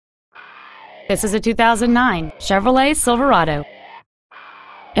This is a 2009 Chevrolet Silverado.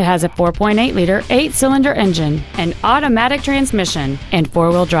 It has a 4.8-liter 8-cylinder engine, an automatic transmission, and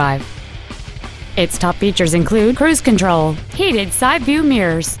 4-wheel drive. Its top features include cruise control, heated side view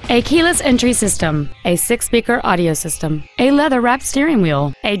mirrors, a keyless entry system, a 6-speaker audio system, a leather-wrapped steering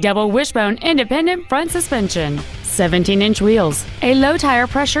wheel, a double wishbone independent front suspension, 17-inch wheels, a low tire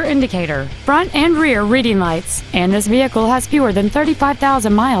pressure indicator, front and rear reading lights, and this vehicle has fewer than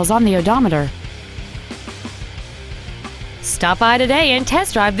 35,000 miles on the odometer. Stop by today and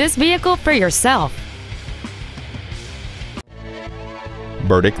test drive this vehicle for yourself.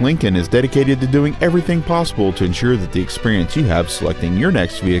 Burdick Lincoln is dedicated to doing everything possible to ensure that the experience you have selecting your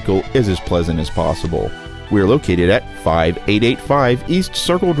next vehicle is as pleasant as possible. We are located at 5885 East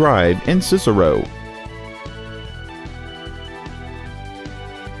Circle Drive in Cicero.